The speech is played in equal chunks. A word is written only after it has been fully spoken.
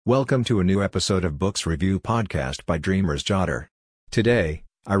Welcome to a new episode of Books Review Podcast by Dreamers Jotter. Today,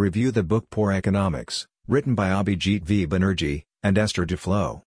 I review the book Poor Economics, written by Abhijit V. Banerjee and Esther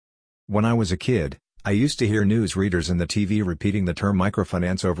Duflo. When I was a kid, I used to hear news readers in the TV repeating the term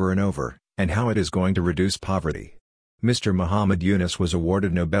microfinance over and over, and how it is going to reduce poverty. Mr. Muhammad Yunus was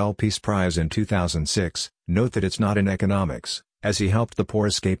awarded Nobel Peace Prize in 2006. Note that it's not in economics, as he helped the poor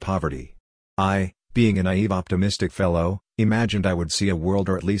escape poverty. I, being a naive optimistic fellow, imagined I would see a world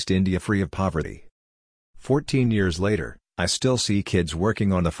or at least India free of poverty. 14 years later, I still see kids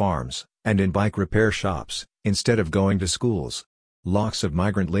working on the farms, and in bike repair shops, instead of going to schools. Lakhs of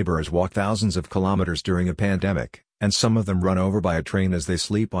migrant laborers walk thousands of kilometers during a pandemic, and some of them run over by a train as they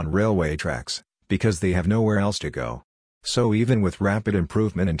sleep on railway tracks, because they have nowhere else to go. So even with rapid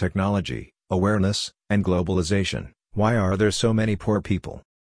improvement in technology, awareness, and globalization, why are there so many poor people?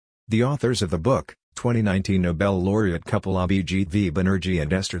 The authors of the book, 2019 Nobel laureate couple Abhijit V. Banerjee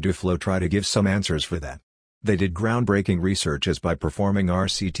and Esther Duflo, try to give some answers for that. They did groundbreaking research as by performing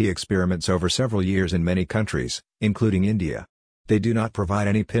RCT experiments over several years in many countries, including India. They do not provide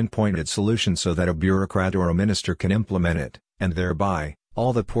any pinpointed solution so that a bureaucrat or a minister can implement it, and thereby,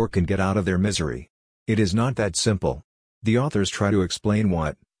 all the poor can get out of their misery. It is not that simple. The authors try to explain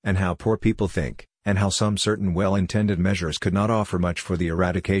what, and how poor people think, and how some certain well-intended measures could not offer much for the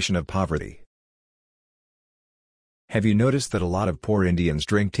eradication of poverty. Have you noticed that a lot of poor Indians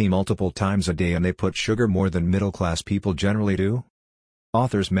drink tea multiple times a day and they put sugar more than middle-class people generally do?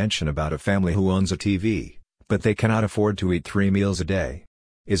 Authors mention about a family who owns a TV, but they cannot afford to eat 3 meals a day.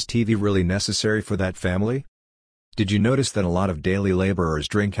 Is TV really necessary for that family? Did you notice that a lot of daily laborers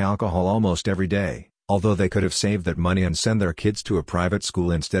drink alcohol almost every day, although they could have saved that money and send their kids to a private school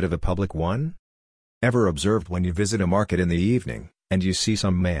instead of a public one? Ever observed when you visit a market in the evening, and you see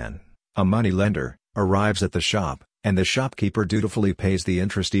some man, a money lender, arrives at the shop, and the shopkeeper dutifully pays the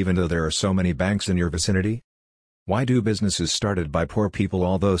interest even though there are so many banks in your vicinity? Why do businesses started by poor people,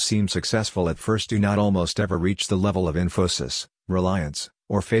 although seem successful at first, do not almost ever reach the level of Infosys, Reliance,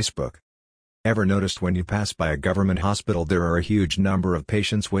 or Facebook? Ever noticed when you pass by a government hospital there are a huge number of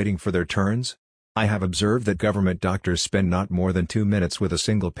patients waiting for their turns? I have observed that government doctors spend not more than 2 minutes with a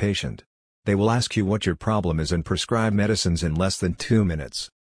single patient. They will ask you what your problem is and prescribe medicines in less than 2 minutes.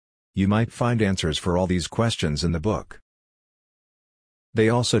 You might find answers for all these questions in the book. They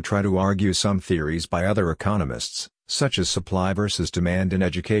also try to argue some theories by other economists, such as supply versus demand in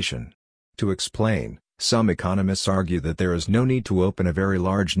education. To explain, some economists argue that there is no need to open a very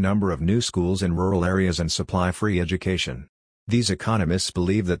large number of new schools in rural areas and supply free education. These economists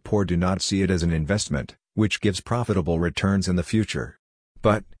believe that poor do not see it as an investment, which gives profitable returns in the future.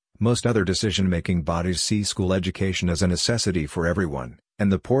 But, most other decision-making bodies see school education as a necessity for everyone, and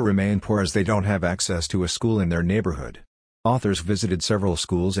the poor remain poor as they don't have access to a school in their neighborhood. Authors visited several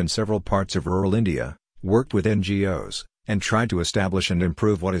schools in several parts of rural India, worked with NGOs, and tried to establish and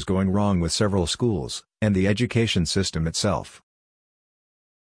improve what is going wrong with several schools, and the education system itself.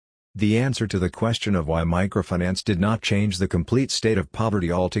 The answer to the question of why microfinance did not change the complete state of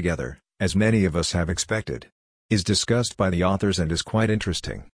poverty altogether, as many of us have expected, is discussed by the authors and is quite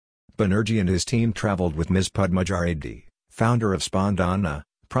interesting. Banerjee and his team traveled with Ms. Padmaja Reddy, founder of Spandana,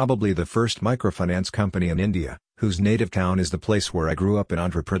 probably the first microfinance company in India, whose native town is the place where I grew up in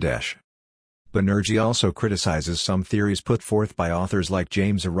Andhra Pradesh. Banerjee also criticizes some theories put forth by authors like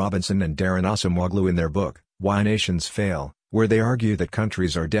James A. Robinson and Darren Acemoglu in their book, Why Nations Fail, where they argue that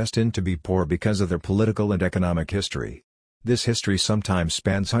countries are destined to be poor because of their political and economic history. This history sometimes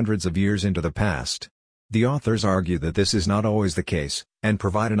spans hundreds of years into the past. The authors argue that this is not always the case, and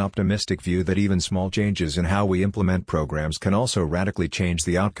provide an optimistic view that even small changes in how we implement programs can also radically change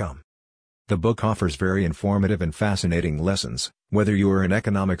the outcome. The book offers very informative and fascinating lessons, whether you are an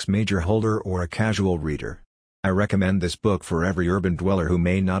economics major holder or a casual reader. I recommend this book for every urban dweller who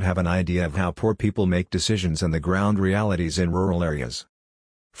may not have an idea of how poor people make decisions and the ground realities in rural areas.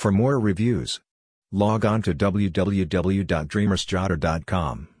 For more reviews, log on to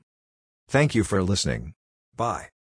www.dreamersjotter.com. Thank you for listening. Bye.